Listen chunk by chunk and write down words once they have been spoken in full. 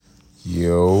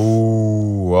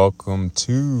Yo, welcome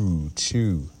to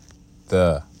Chew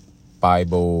the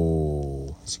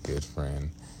Bible. It's your good friend,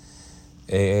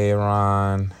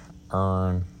 Aaron.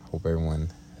 Hope everyone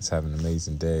is having an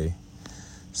amazing day,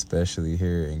 especially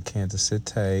here in Kansas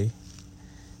City.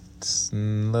 It's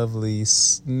lovely,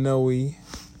 snowy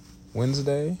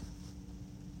Wednesday.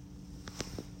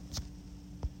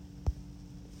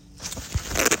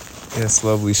 Yes,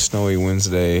 lovely, snowy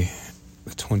Wednesday,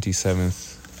 the 27th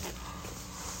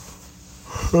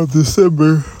of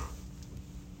December.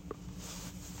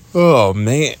 Oh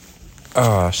man.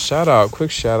 Quick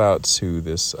shout out to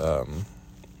this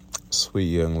sweet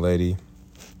young lady.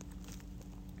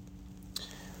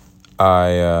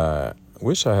 I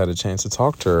wish I had a chance to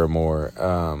talk to her more.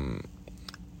 Her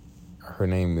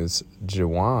name is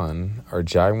Jaiwon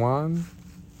Jiwon,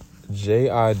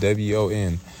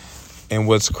 Jiwon. And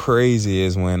what's crazy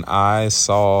is when I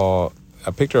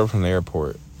picked her up from the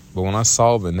airport, but when I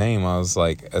saw the name, I was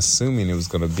like assuming it was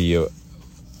going to be a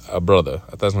brother.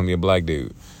 I thought it was going to be a black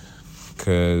dude.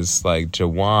 Because like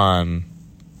Jawan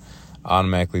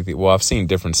automatically, I've seen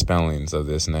different spellings of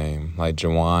this name. Like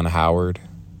Jawan Howard,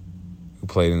 who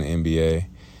played in the NBA.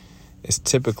 It's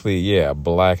typically, a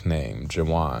black name,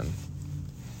 Jawan.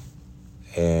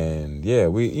 And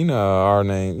our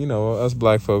name, us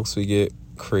black folks, we get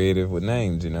creative with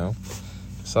names,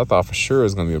 So I thought for sure it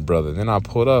was going to be a brother. Then I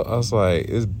pulled up. I was like,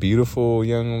 this beautiful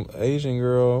young Asian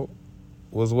girl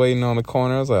was waiting on the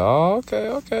corner. I was like, oh,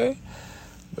 okay.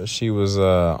 But she was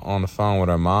on the phone with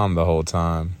her mom the whole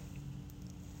time.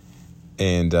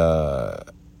 And this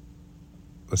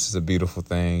is a beautiful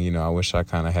thing. I wish I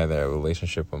kind of had that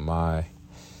relationship with my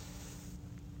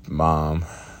mom.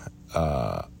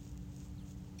 I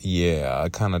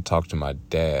kind of talked to my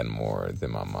dad more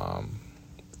than my mom.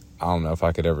 I don't know if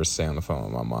I could ever stay on the phone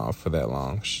with my mom for that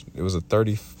long. It was about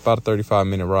a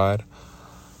 35-minute ride.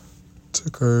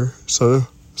 Took her. So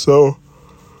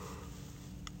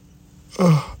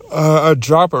I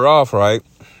drop her off, right?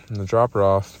 I drop her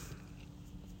off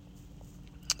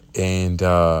and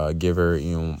give her,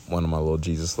 one of my little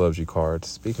Jesus Loves You cards.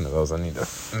 Speaking of those, I need to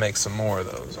make some more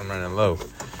of those. I'm running low.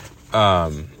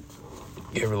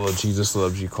 Give her a little Jesus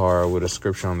Loves You card with a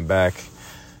scripture on the back.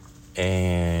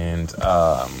 And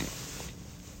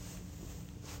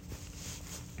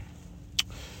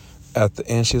at the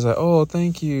end, she's like, oh,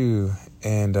 thank you.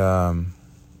 And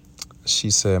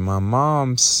she said, my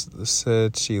mom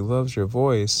said she loves your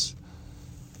voice.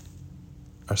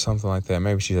 Or something like that.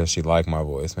 Maybe she said she liked my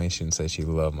voice. Maybe she didn't say she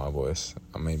loved my voice.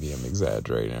 Or maybe I'm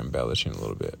exaggerating and embellishing a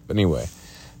little bit. But anyway,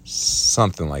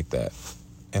 something like that.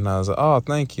 And I was like, oh,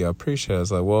 thank you. I appreciate it. I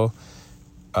was like, well,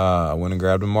 I went and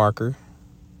grabbed a marker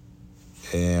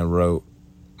and wrote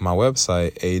my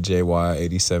website,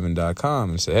 ajy87.com,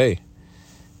 and said, hey,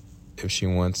 if she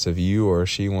wants to view or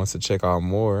she wants to check out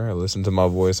more or listen to my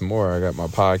voice more, I got my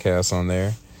podcast on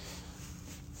there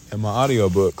and my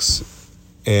audiobooks.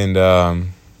 And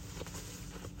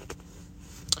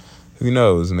who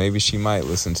knows? Maybe she might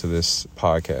listen to this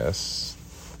podcast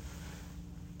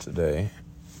today.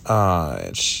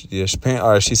 She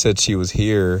said she was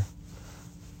here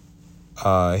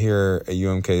at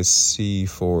UMKC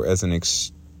as an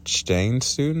exchange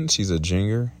student. She's a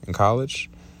junior in college.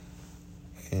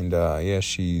 And,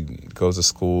 she goes to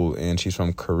school, and she's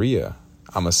from Korea.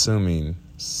 I'm assuming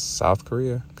South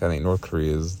Korea. I think North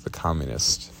Korea is the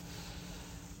communist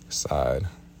side.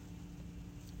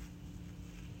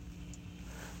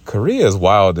 Korea is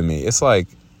wild to me. It's like,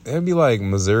 it'd be like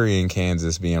Missouri and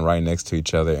Kansas being right next to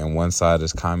each other, and one side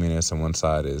is communist and one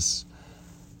side is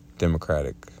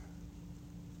democratic.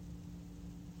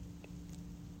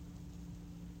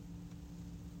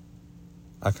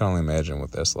 I can only imagine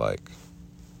what that's like.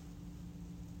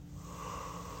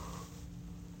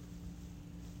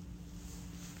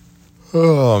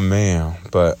 Oh man,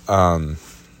 but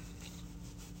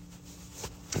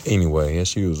anyway,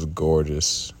 she was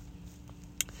gorgeous.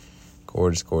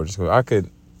 I could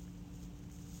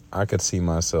see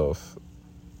myself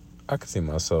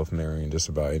marrying just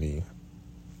about any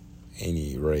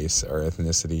race or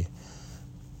ethnicity.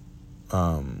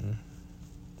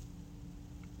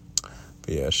 But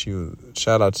yeah,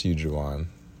 shout out to you, Juwan.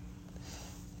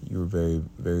 You were very,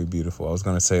 very beautiful. I was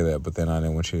gonna say that, but then I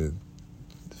didn't want you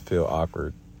to feel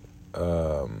awkward.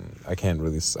 I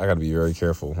gotta be very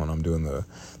careful when I'm doing the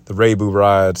Reibu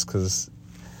rides, because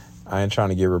I ain't trying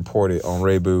to get reported on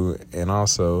Reibu, and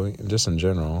also just in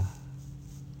general,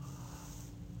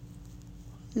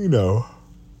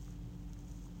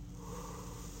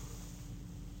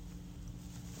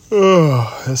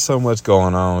 there's so much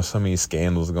going on, so many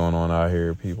scandals going on out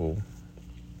here. People,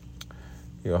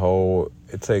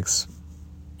 it takes,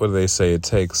 what do they say? It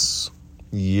takes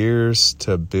years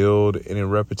to build any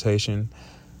reputation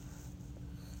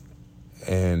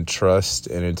and trust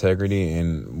and integrity,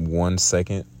 in 1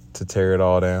 second to tear it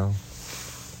all down.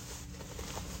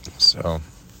 So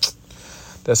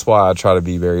that's why I try to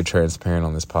be very transparent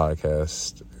on this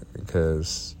podcast,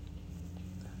 because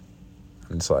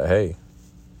it's like, hey,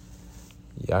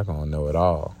 y'all gonna know it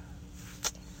all.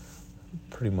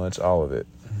 Pretty much all of it.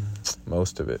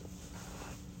 Most of it.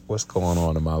 What's going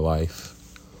on in my life?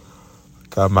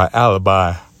 Got my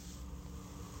alibi.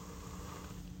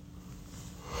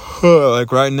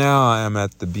 Like right now, I am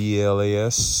at the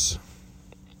BLAS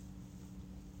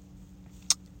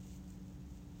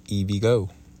EV Go,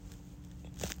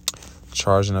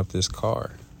 charging up this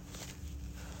car.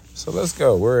 So let's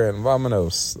go. We're in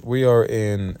Vamonos. We are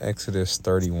in Exodus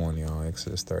 31, y'all.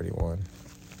 Exodus 31.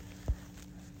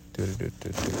 KJV.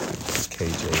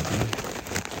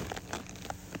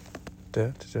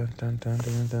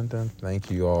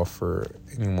 Thank you all for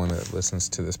anyone that listens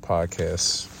to this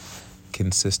podcast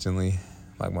consistently,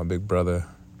 like my big brother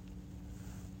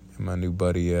and my new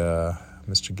buddy,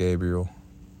 Mr. Gabriel,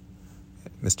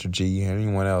 Mr. G, and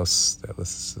anyone else that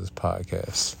listens to this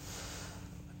podcast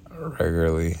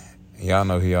regularly. Y'all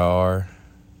know who y'all are.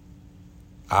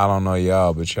 I don't know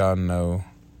y'all, but y'all know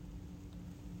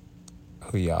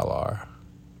who y'all are.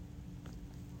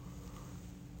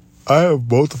 I have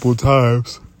multiple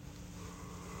times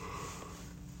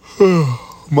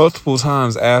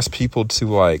asked people to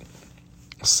like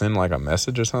send like a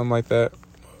message or something like that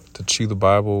to Chew the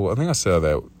Bible. I think I said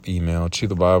that email,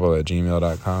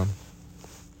 chewthebible@gmail.com.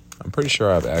 I'm pretty sure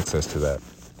I have access to that.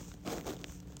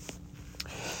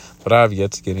 But I have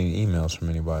yet to get any emails from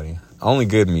anybody. Only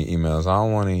good emails. I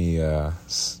don't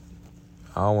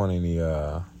want any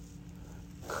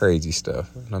crazy stuff.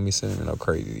 Don't be sending me no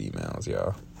crazy emails,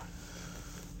 y'all.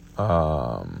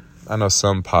 I know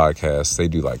some podcasts, they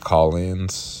do like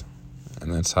call-ins,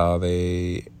 and that's how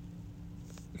they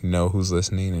know who's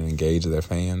listening and engage their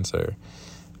fans or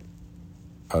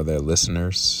their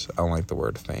listeners. I don't like the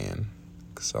word fan,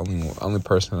 because only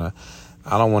person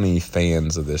I don't want any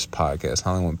fans of this podcast.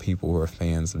 I only want people who are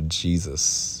fans of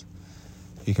Jesus.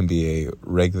 You can be a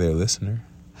regular listener,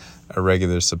 a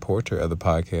regular supporter of the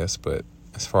podcast, but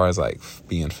as far as like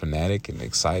being fanatic and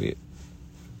excited,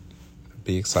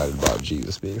 be excited about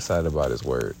Jesus. Be excited about his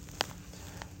word.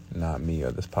 Not me or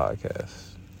this podcast.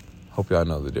 Hope y'all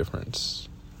know the difference.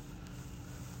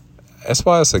 That's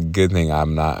why it's a good thing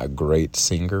I'm not a great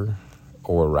singer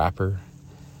or rapper,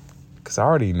 because I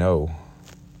already know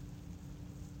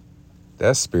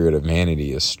that spirit of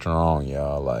vanity is strong,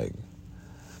 y'all. Like,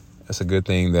 it's a good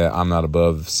thing that I'm not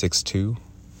above 6'2",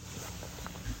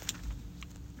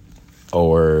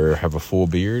 or have a full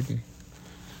beard.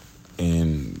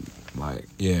 And like,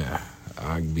 yeah,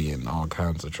 I'd be in all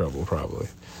kinds of trouble probably.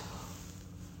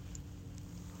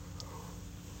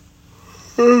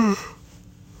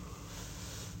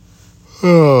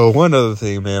 Oh, one other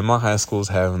thing, man. My high school's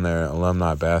having their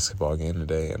alumni basketball game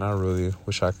today, and I really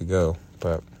wish I could go.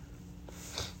 But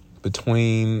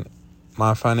between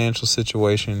my financial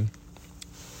situation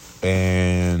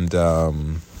and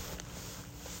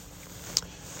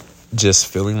just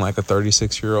feeling like a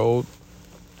 36-year-old,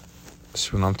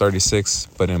 when I'm 36,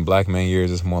 but in black man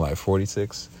years, it's more like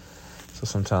 46. So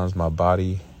sometimes my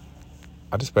body,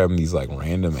 I just having these like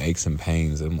random aches and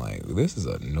pains. I'm like, this is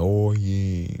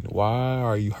annoying. Why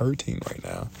are you hurting right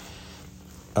now?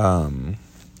 And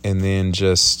then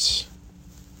just,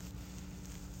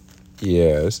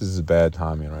 yeah, this is bad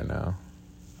timing right now.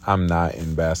 I'm not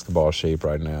in basketball shape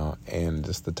right now, and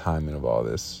just the timing of all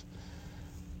this,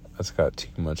 that's got too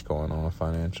much going on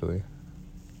financially.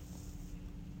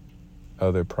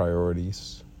 Other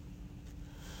priorities.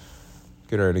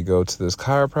 Get ready to go to this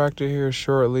chiropractor here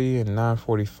shortly at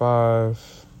 9:45.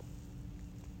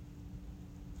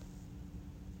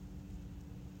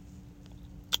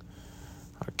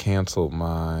 I canceled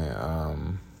my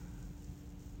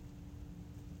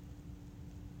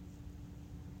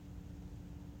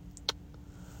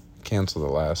the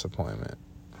last appointment.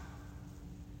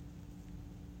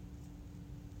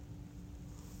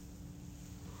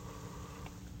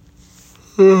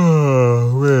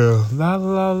 Oh, well, la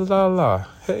la la la,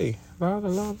 hey, la la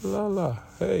la la la,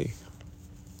 hey.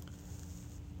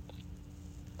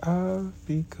 I've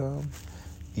become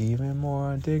even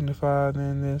more dignified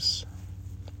than this.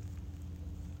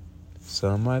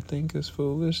 Some might think it's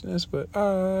foolishness, but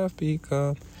I've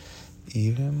become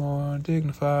even more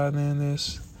dignified than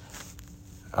this.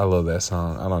 I love that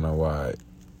song. I don't know why.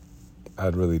 I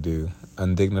really do.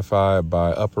 Undignified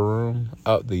by Upper Room.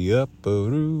 Out the upper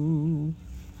room.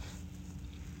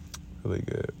 Really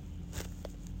good.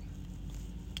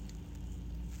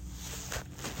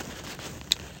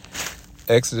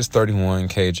 Exodus 31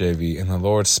 KJV. And the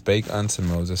Lord spake unto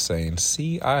Moses, saying,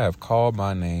 See, I have called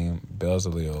my name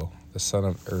Bezaleel, the son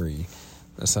of Uri,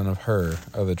 the son of Hur,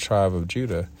 of the tribe of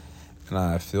Judah. And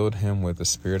I have filled him with the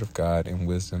Spirit of God in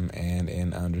wisdom and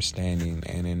in understanding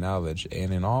and in knowledge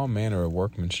and in all manner of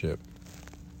workmanship.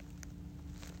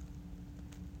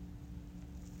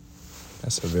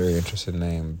 That's a very interesting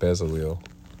name, Bezaleel.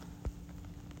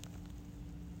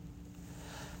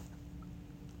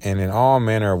 And in all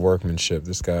manner of workmanship,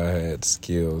 this guy had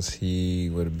skills. He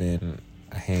would have been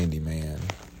a handyman,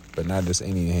 but not just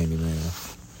any handyman,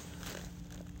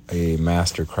 a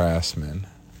master craftsman.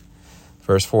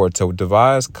 Verse 4, to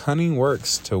devise cunning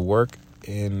works, to work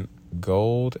in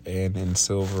gold and in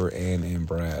silver and in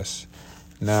brass.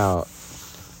 Now,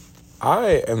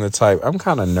 I am the type, I'm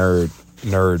kind of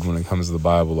nerd when it comes to the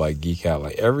Bible, like geek out.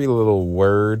 Like every little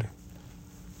word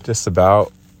just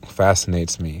about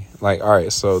fascinates me. Like, all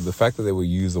right, so the fact that they would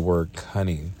use the word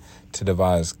cunning to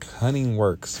devise cunning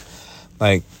works.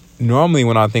 Like, normally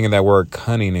when I think of that word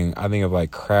cunning, I think of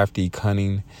like crafty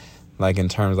cunning, like in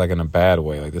terms like in a bad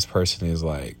way. Like this person is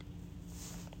like,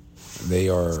 they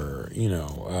are,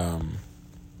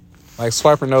 like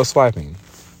swiper no swiping.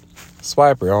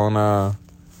 Swiper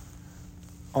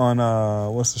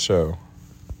on what's the show?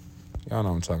 Y'all know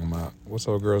what I'm talking about. What's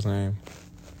the old girl's name?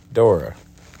 Dora.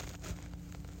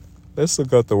 Let's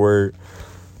look up the word.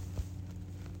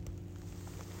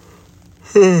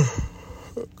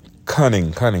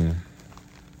 Cunning.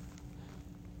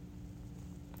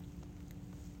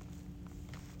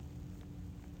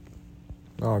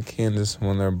 Oh, Kansas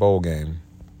won their bowl game.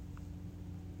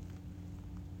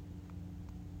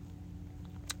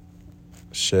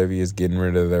 Chevy is getting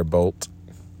rid of their Bolt.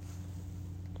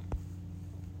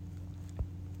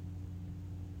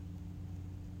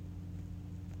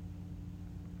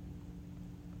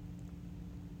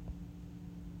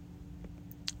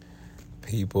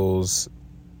 People's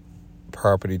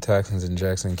property taxes in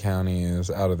Jackson County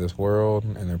is out of this world,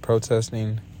 and they're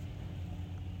protesting.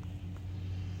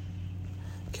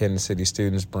 Kansas City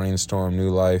students brainstorm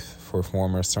new life for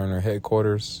former Cerner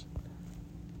headquarters.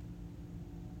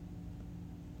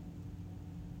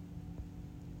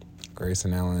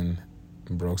 Grayson Allen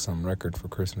broke some record for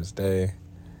Christmas Day.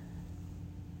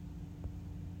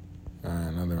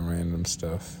 Another random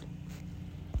stuff.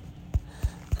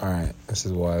 All right, this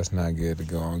is why it's not good to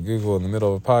go on Google in the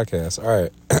middle of a podcast. All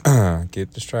right,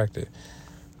 get distracted.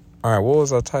 All right, what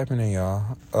was I typing in,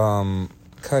 y'all?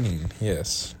 Cunning,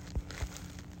 yes.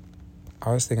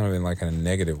 I was thinking of it like in a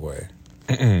negative way.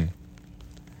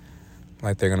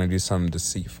 Like they're going to do something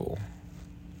deceitful.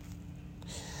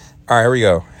 All right, here we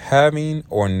go. Having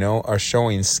or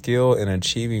showing skill in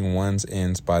achieving one's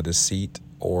ends by deceit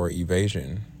or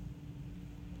evasion.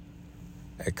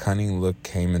 A cunning look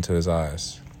came into his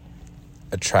eyes.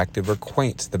 Attractive or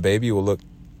quaint, the baby will look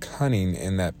cunning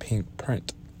in that pink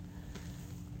print.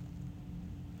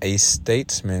 A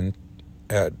statesman,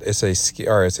 it's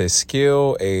a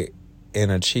skill in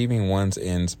achieving one's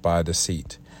ends by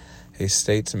deceit. A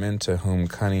statesman to whom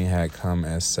cunning had come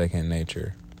as second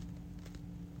nature.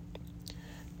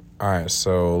 All right,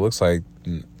 so it looks like,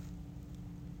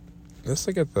 let's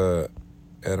look at the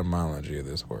etymology of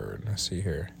this word. Let's see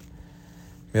here.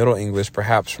 Middle English,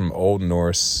 perhaps from Old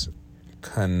Norse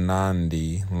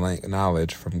kunandi,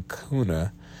 knowledge, from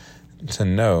kuna, to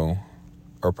know,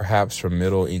 or perhaps from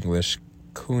Middle English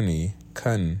kuni,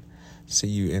 kun,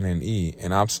 C-U-N-N-E,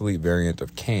 an obsolete variant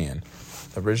of can.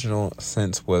 The original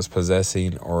sense was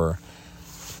possessing or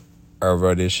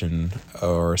erudition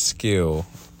or skill,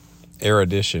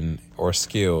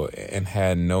 and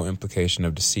had no implication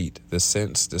of deceit. The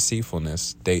sense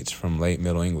deceitfulness dates from late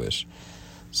Middle English.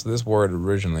 So this word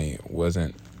originally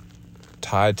wasn't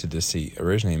tied to deceit.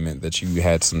 Originally meant that you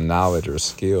had some knowledge or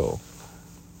skill.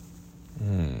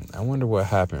 I wonder what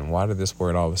happened. Why did this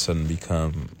word all of a sudden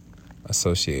become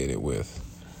associated with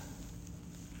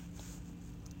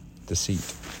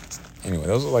deceit? Anyway,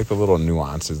 those are like the little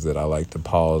nuances that I like to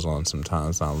pause on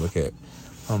sometimes. And I look at,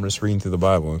 I'm just reading through the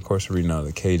Bible. And of course, we're reading out of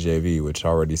the KJV, which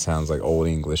already sounds like Old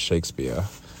English Shakespeare.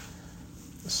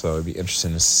 So it'd be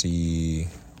interesting to see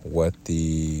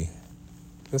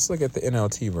let's look at the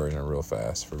NLT version real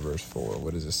fast for verse 4.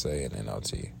 What does it say in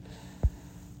NLT?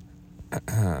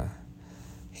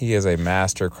 He is a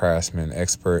master craftsman,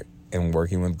 expert in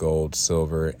working with gold,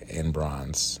 silver, and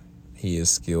bronze. He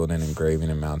is skilled in engraving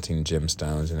and mounting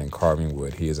gemstones and in carving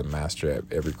wood. He is a master at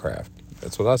every craft.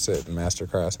 That's what I said, master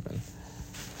craftsman.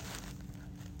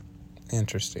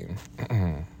 Interesting.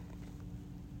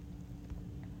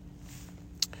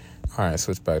 All right,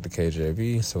 switch back to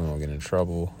KJV so we don't get in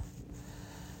trouble.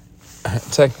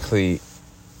 Technically,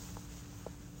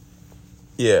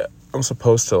 yeah, I'm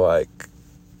supposed to like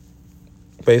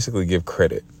basically give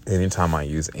credit anytime I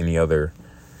use any other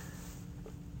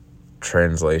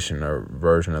translation or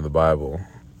version of the Bible.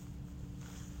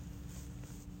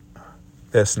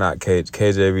 That's not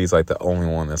KJV is like the only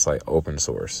one that's like open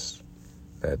source,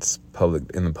 that's public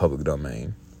in the public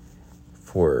domain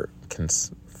for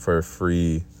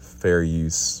free, fair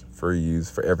use,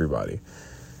 for everybody.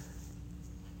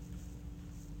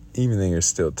 Even then, you're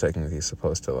still technically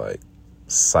supposed to like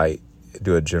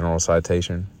do a general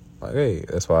citation. Like, hey,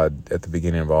 that's why at the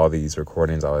beginning of all these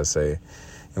recordings, I always say,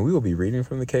 and we will be reading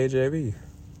from the KJV.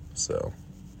 So,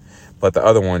 but the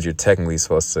other ones, you're technically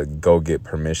supposed to go get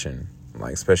permission.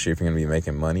 Like, especially if you're going to be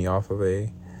making money off of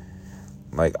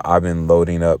like, I've been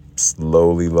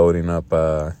slowly loading up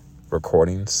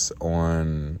recordings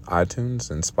on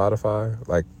iTunes and Spotify,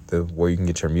 like where you can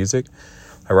get your music.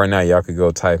 Like right now, y'all could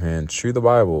go type in True the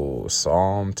Bible,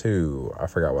 Psalm 2. I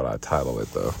forgot what I titled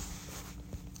it, though.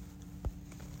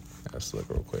 Let's look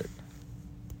real quick.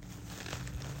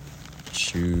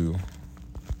 Chew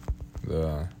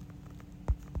the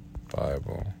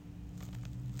Bible,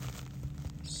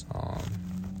 Psalm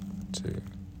 2.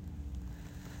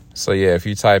 So yeah, if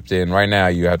you typed in right now,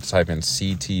 you have to type in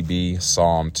CTB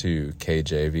Psalm 2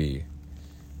 KJV,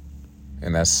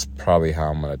 and that's probably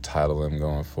how I'm gonna title them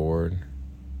going forward.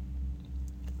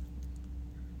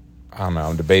 I don't know.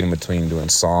 I'm debating between doing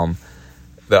Psalm.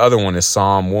 The other one is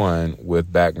Psalm 1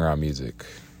 with background music.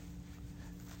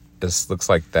 This looks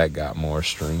like that got more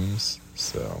streams,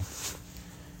 so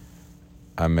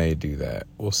I may do that.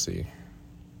 We'll see.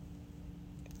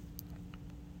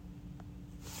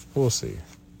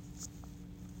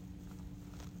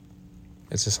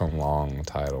 It's just a long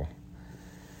title.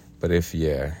 But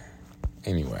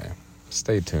anyway,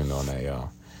 stay tuned on that,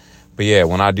 y'all. But yeah,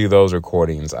 when I do those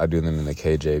recordings, I do them in the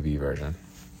KJV version.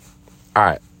 All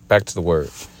right, back to the word.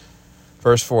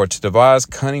 Verse 4, to devise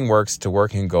cunning works, to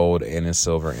work in gold and in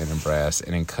silver and in brass,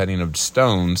 and in cutting of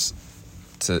stones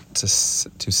to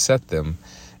set them,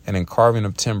 and in carving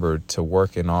of timber to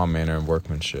work in all manner of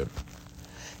workmanship.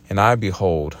 And I,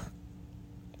 behold,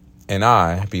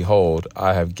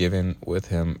 I have given with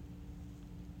him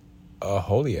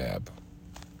Aholiab,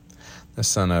 the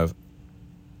son of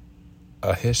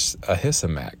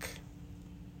Ahisamach,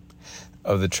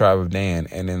 of the tribe of Dan,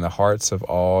 and in the hearts of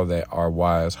all that are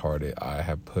wise-hearted I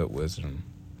have put wisdom,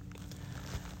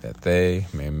 that they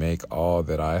may make all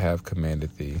that I have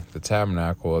commanded thee, the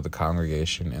tabernacle of the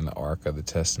congregation, and the ark of the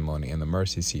testimony, and the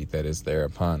mercy seat that is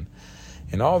thereupon,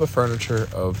 and all the furniture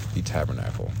of the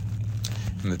tabernacle,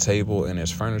 and the table and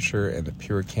his furniture, and the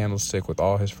pure candlestick with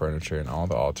all his furniture, and all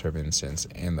the altar of incense,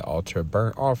 and the altar of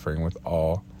burnt offering with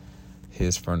all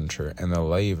his furniture, and the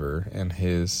laver and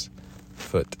his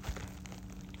foot,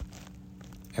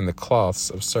 and the cloths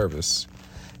of service,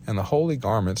 and the holy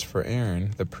garments for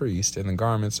Aaron the priest, and the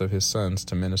garments of his sons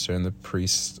to minister in the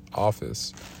priest's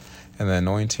office, and the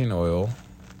anointing oil,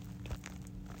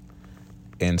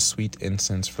 and sweet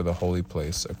incense for the holy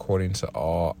place, according to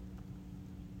all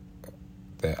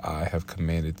that I have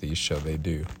commanded thee shall they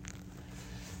do.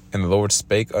 And the Lord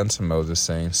spake unto Moses,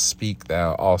 saying, speak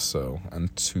thou also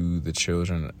unto the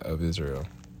children of Israel.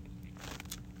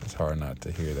 It's hard not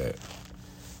to hear that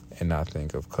and not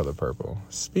think of Color Purple.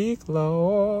 Speak,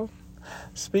 Lord,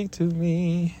 speak to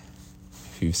me.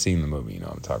 If you've seen the movie, you know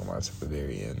what I'm talking about. It's at the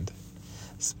very end.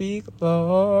 Speak,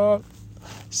 Lord,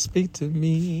 speak to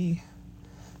me.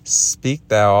 Speak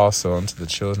thou also unto the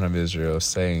children of Israel,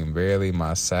 saying, verily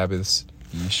my Sabbaths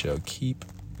ye shall keep,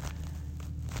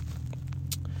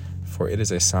 for it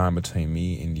is a sign between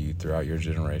me and you throughout your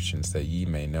generations, that ye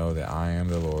may know that I am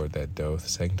the Lord that doth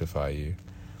sanctify you.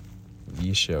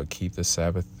 Ye shall keep the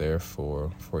Sabbath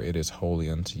therefore, for it is holy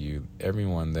unto you.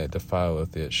 Everyone that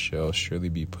defileth it shall surely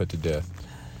be put to death.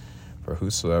 For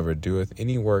whosoever doeth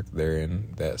any work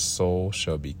therein, that soul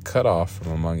shall be cut off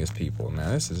from among his people. Now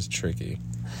this is tricky.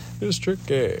 It's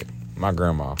tricky. My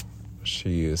grandma,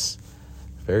 she is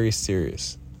very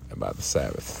serious about the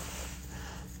Sabbath.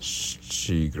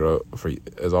 She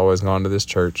has always gone to this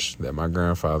church that my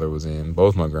grandfather was in,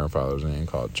 both my grandfathers were in,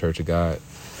 called Church of God,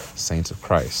 Saints of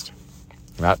Christ.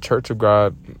 Not Church of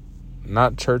God,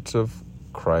 not Church of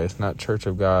Christ, not Church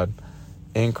of God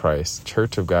in Christ,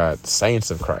 Church of God, Saints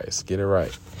of Christ. Get it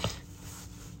right.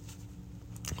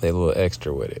 They a little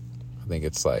extra with it. I think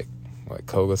it's like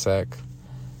Kogasak.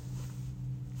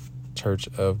 Church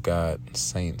of God,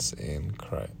 Saints in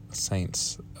Christ,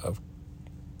 Saints of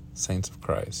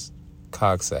Christ,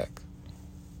 Cogsack,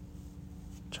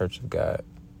 Church of God,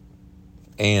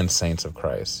 and saints of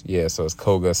Christ. Yeah, so it's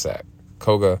Kogasak.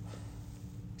 Kogasak.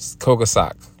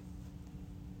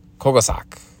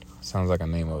 Sounds like a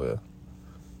name of a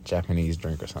Japanese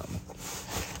drink or something.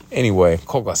 Anyway,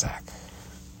 Kogasak.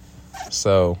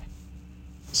 So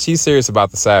she's serious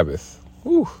about the Sabbath.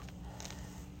 Whew.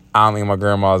 I don't think my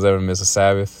grandma's ever missed a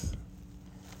Sabbath.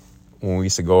 When we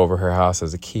used to go over her house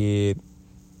as a kid,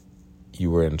 you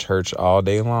were in church all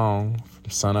day long, from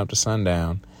sun up to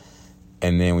sundown.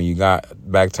 And then when you got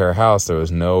back to her house, you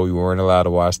weren't allowed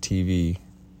to watch TV.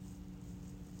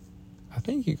 I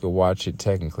think you could watch it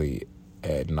technically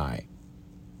at night,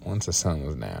 once the sun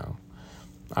was down.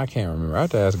 I can't remember. I have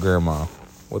to ask Grandma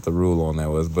what the rule on that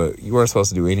was, but you weren't supposed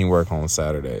to do any work on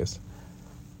Saturdays.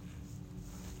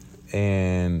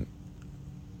 And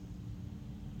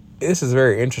this is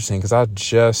very interesting because I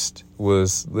just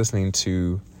was listening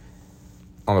to,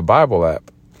 on the Bible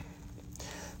app,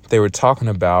 they were talking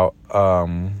about,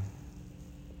 on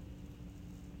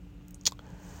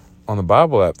the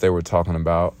Bible app, they were talking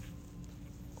about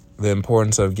the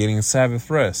importance of getting Sabbath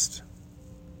rest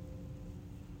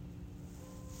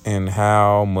and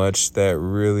how much that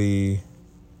really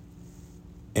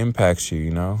impacts you,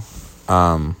 you know?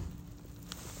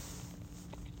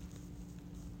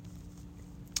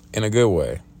 In a good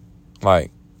way.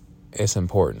 Like, it's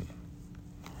important.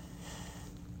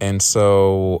 And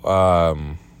so,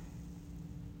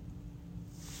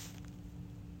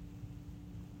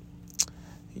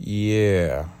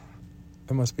 yeah,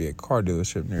 there must be a car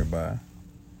dealership nearby.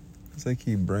 Because they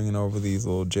keep bringing over these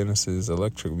little Genesis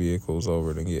electric vehicles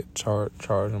over to get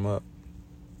charge them up.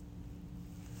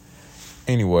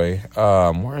 Anyway,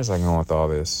 where is I going with all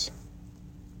this?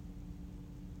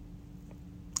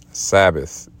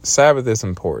 Sabbath. Sabbath is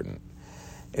important.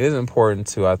 It is important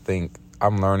to, I think,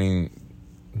 I'm learning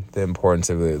the importance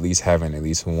of at least having at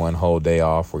least one whole day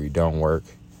off where you don't work.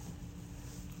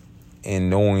 And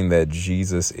knowing that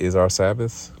Jesus is our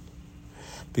Sabbath.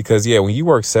 Because, yeah, when you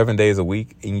work 7 days a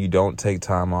week and you don't take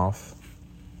time off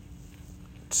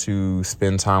to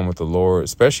spend time with the Lord,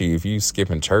 especially if you skip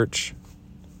in church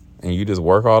and you just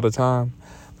work all the time.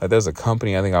 Like, there's a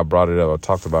company, I think I brought it up, I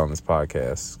talked about on this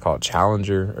podcast, called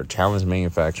Challenge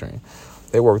Manufacturing.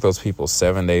 They work those people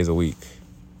 7 days a week,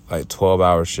 like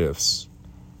 12-hour shifts,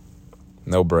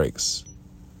 no breaks.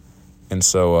 And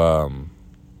so,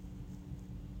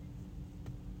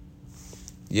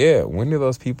 yeah, when do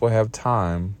those people have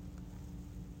time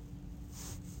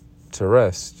to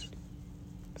rest,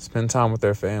 spend time with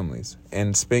their families,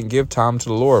 and give time to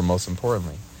the Lord, most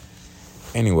importantly?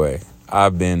 Anyway,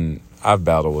 I've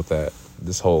battled with that,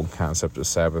 this whole concept of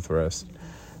Sabbath rest.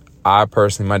 I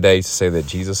personally, my dad used to say that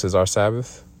Jesus is our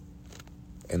Sabbath.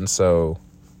 And so,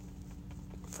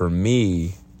 for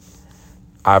me,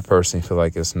 I personally feel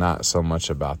like it's not so much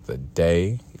about the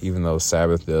day, even though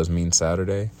Sabbath does mean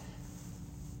Saturday.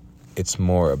 It's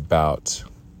more about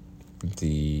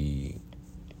the,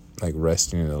 like,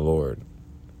 resting in the Lord.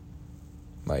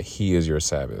 Like, He is your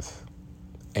Sabbath.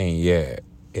 And yeah,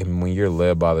 and when you're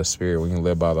led by the Spirit, when you're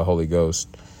led by the Holy Ghost,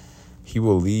 He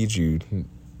will lead you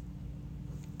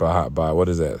by what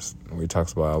is that? When He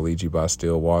talks about, I'll lead you by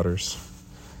still waters.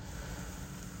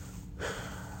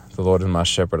 The Lord is my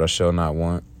shepherd, I shall not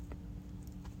want.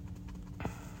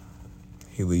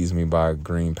 He leads me by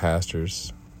green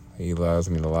pastures. He allows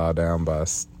me to lie down by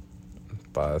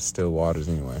still waters.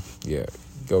 Anyway, yeah,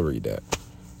 go read that.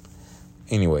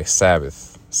 Anyway,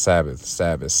 Sabbath.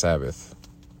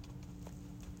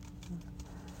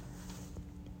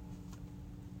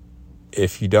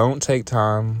 If you don't take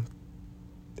time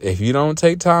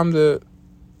to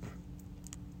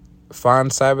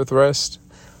find Sabbath rest,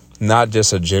 not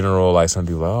just a general, like some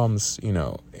people, in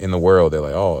the world, they're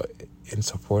like, oh,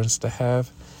 it's important to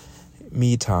have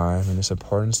me time, and it's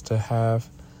important to have,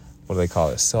 what do they call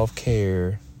it,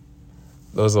 self-care.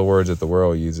 Those are the words that the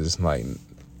world uses, like,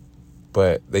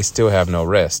 but they still have no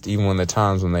rest. Even when the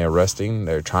times when they are resting,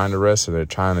 they're trying to rest, or they're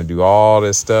trying to do all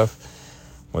this stuff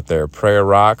with their prayer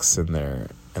rocks and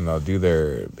they'll do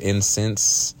their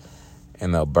incense,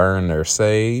 and they'll burn their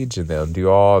sage, and they'll do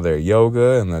all their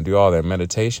yoga, and they'll do all their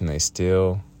meditation. They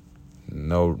still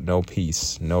no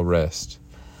peace, no rest.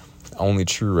 Only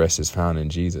true rest is found in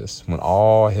Jesus. When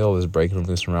all hell is breaking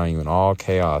loose around you and all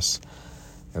chaos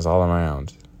is all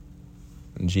around,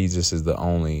 Jesus is the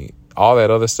only. All that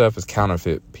other stuff is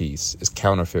counterfeit peace, is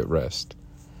counterfeit rest.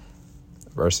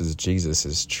 Versus Jesus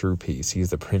is true peace. He's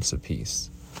the Prince of Peace.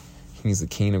 He's the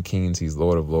King of Kings. He's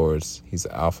Lord of Lords. He's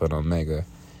the Alpha and Omega.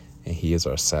 And He is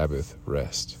our Sabbath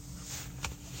rest.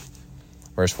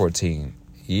 Verse 14.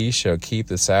 Ye shall keep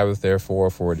the Sabbath, therefore,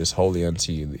 for it is holy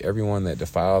unto you. Everyone that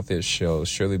defileth it shall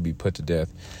surely be put to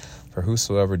death. For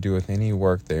whosoever doeth any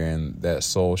work therein, that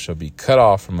soul shall be cut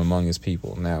off from among his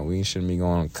people. Now, we shouldn't be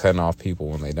going cutting off people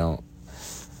when they don't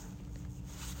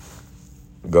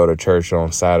go to church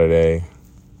on Saturday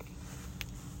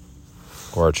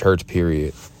or a church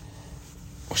period.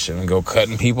 We shouldn't go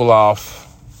cutting people off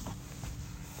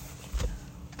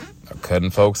or cutting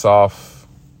folks off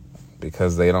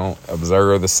because they don't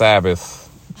observe the Sabbath.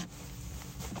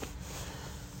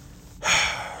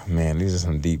 Man, these are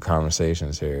some deep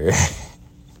conversations here.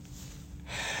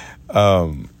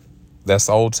 That's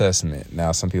the Old Testament.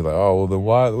 Now, some people are like, oh, well, then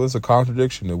why? What's a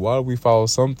contradiction? Then why do we follow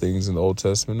some things in the Old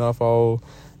Testament, not follow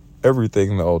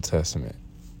everything in the Old Testament?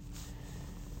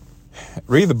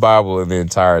 Read the Bible in the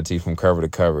entirety from cover to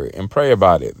cover and pray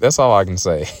about it. That's all I can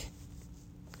say.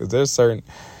 Because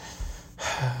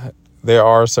there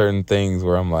are certain things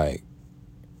where I'm like,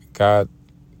 God,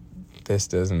 this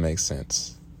doesn't make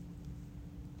sense.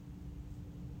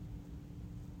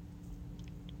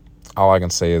 All I can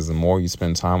say is the more you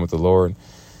spend time with the Lord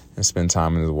and spend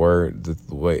time in His Word, the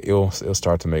way it'll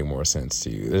start to make more sense to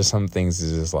you. There's some things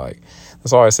that's just like,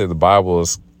 that's why I say the Bible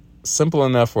is simple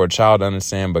enough for a child to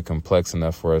understand, but complex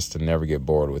enough for us to never get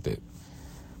bored with it.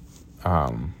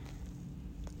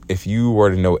 If you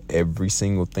were to know every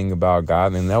single thing about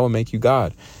God, then that would make you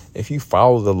God. If you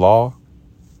follow the law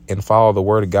and follow the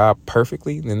Word of God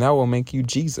perfectly, then that will make you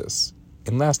Jesus.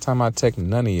 And last time I checked,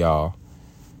 none of y'all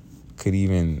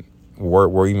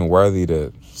were even worthy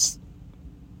to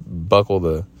buckle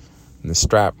the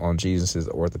strap on Jesus's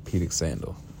orthopedic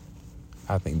sandal.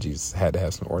 I think Jesus had to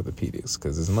have some orthopedics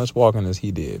because as much walking as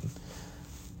he did,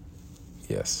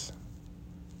 yes,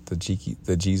 the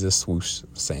Jesus swoosh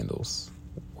sandals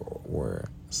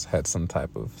had some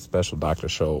type of special Dr.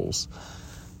 Scholl's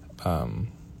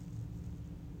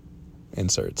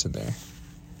inserts in there.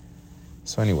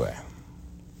 So anyway,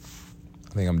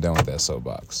 I think I'm done with that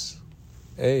soapbox.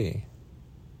 Hey,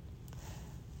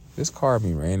 this car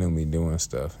be randomly doing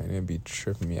stuff, and it be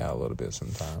tripping me out a little bit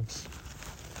sometimes.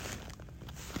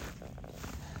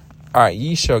 All right,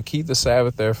 ye shall keep the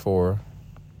Sabbath, therefore,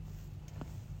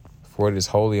 for it is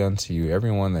holy unto you.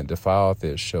 Everyone that defileth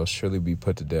it shall surely be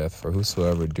put to death. For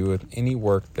whosoever doeth any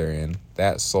work therein,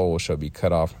 that soul shall be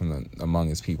cut off from among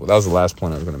his people. That was the last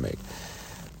point I was going to make.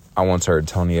 I once heard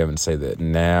Tony Evans say that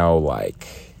now, like,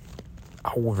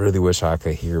 I really wish I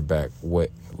could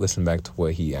listen back to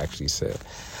what he actually said.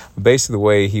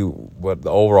 Basically, the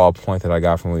overall point that I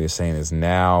got from what he was saying is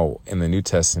now in the New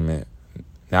Testament,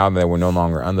 now that we're no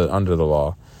longer under the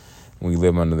law, we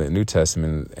live under the New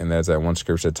Testament, and there's that one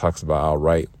scripture that talks about, I'll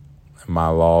write my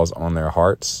laws on their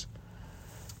hearts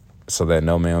so that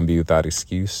no man will be without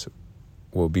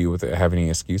have any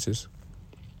excuses.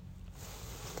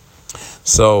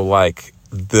 So, like,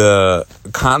 the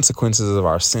consequences of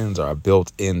our sins are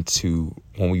built into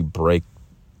when we break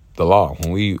the law,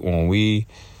 when we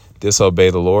disobey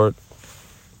the Lord.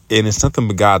 And it's nothing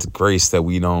but God's grace that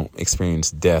we don't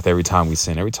experience death every time we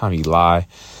sin, every time you lie,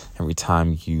 every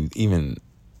time you even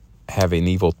have an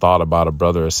evil thought about a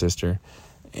brother or sister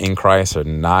in Christ or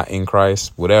not in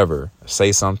Christ, whatever,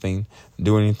 say something,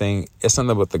 do anything. It's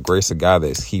nothing but the grace of God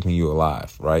that's keeping you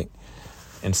alive, right?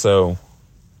 And so,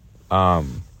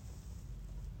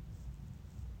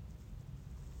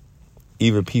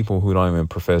 even people who don't even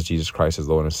profess Jesus Christ as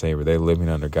Lord and Savior, they're living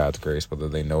under God's grace, whether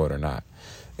they know it or not.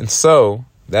 And so,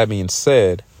 that being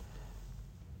said,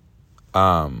 what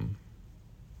am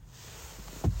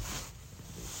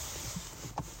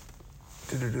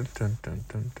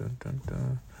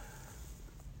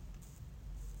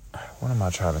I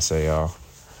trying to say, y'all?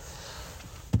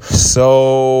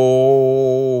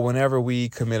 So, whenever we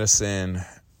commit a sin,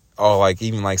 or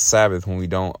even like Sabbath, when we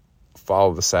don't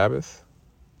follow the Sabbath,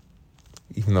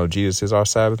 even though Jesus is our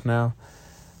Sabbath now,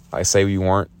 like say we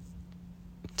weren't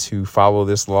to follow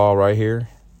this law right here,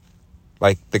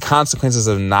 like the consequences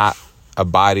of not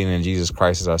abiding in Jesus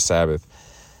Christ as our Sabbath,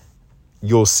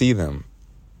 you'll see them.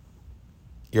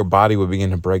 Your body will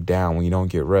begin to break down when you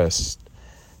don't get rest.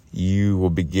 You will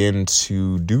begin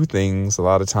to do things a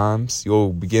lot of times.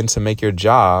 You'll begin to make your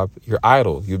job your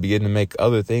idol. You'll begin to make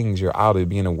other things your idol. You'll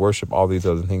begin to worship all these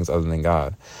other things other than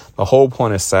God. The whole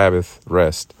point of Sabbath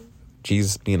rest,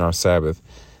 Jesus being our Sabbath,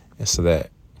 is so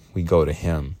that we go to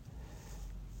Him.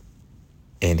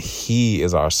 And He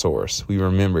is our source. We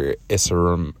remember it's a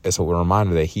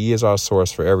reminder that He is our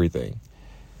source for everything.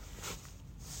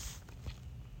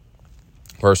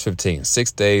 Verse 15,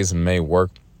 6 days may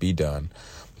work be done,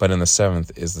 but in the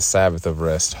seventh is the Sabbath of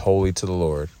rest, holy to the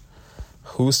Lord.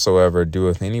 Whosoever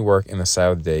doeth any work in the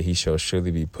Sabbath day, he shall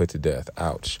surely be put to death.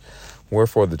 Ouch.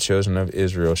 Wherefore the children of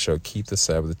Israel shall keep the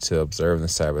Sabbath to observe the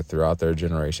Sabbath throughout their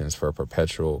generations for a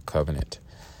perpetual covenant.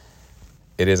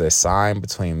 It is a sign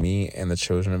between me and the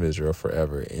children of Israel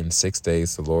forever. In 6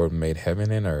 days the Lord made heaven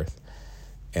and earth,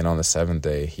 and on the seventh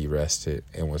day he rested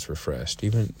and was refreshed.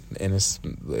 Even in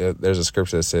there's a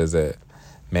scripture that says that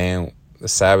the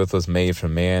Sabbath was made for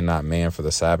man, not man for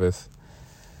the Sabbath.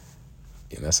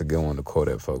 And that's a good one to quote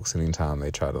at folks. Anytime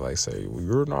they try to say,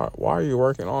 well, why are you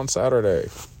working on Saturday?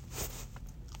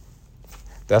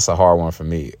 That's a hard one for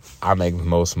me. I make the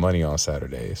most money on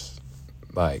Saturdays.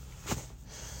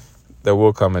 There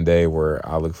will come a day where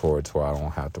I look forward to where I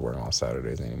don't have to work on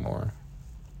Saturdays anymore.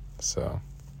 So,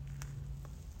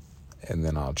 and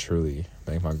then I'll truly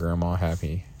make my grandma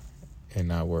happy and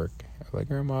not work.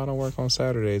 Grandma, I don't work on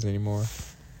Saturdays anymore.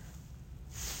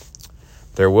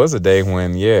 There was a day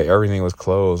when, everything was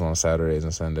closed on Saturdays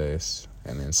and Sundays.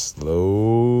 And then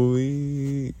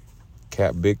slowly,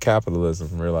 big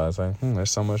capitalism realized,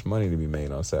 there's so much money to be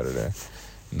made on Saturday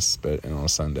and on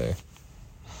Sunday.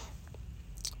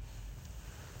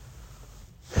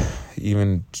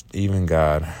 Even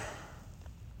God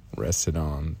rested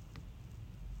on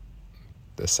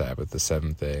the Sabbath, the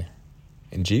seventh day.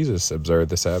 And Jesus observed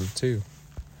the Sabbath too.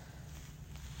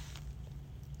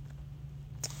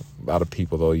 A lot of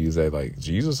people, they'll use that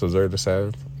Jesus observed the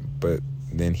Sabbath, but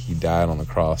then he died on the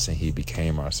cross and he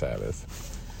became our Sabbath.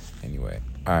 Anyway,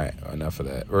 all right, enough of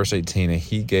that. Verse 18, and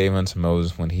he gave unto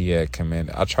Moses when he had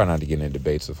commanded. I try not to get into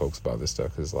debates with folks about this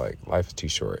stuff because life is too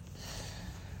short.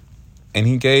 And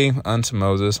he gave unto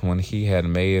Moses when he had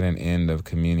made an end of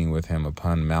communing with him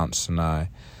upon Mount Sinai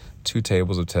 2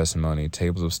 tables of testimony,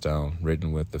 tables of stone,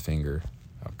 written with the finger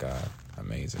of God.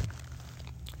 Amazing.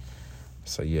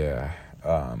 So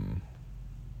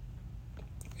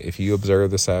if you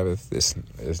observe the Sabbath, this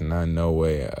is no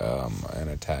way an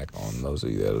attack on those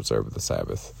of you that observe the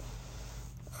Sabbath.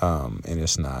 And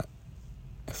it's not.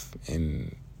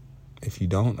 If you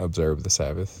don't observe the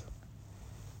Sabbath,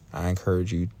 I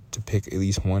encourage you to pick at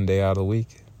least one day out of the week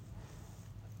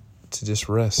to just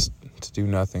rest, to do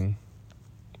nothing,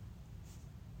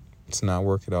 to not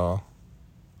work at all.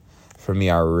 For me,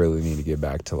 I really need to get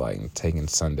back to taking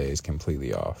Sundays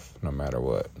completely off, no matter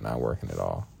what, not working at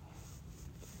all.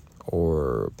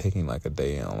 Or picking a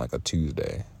day on a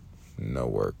Tuesday, no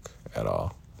work at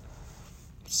all.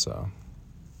 So,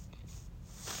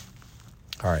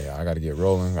 all right, y'all, I got to get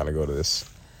rolling. Got to go to this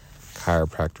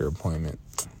chiropractor appointment.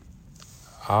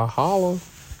 I'll holla.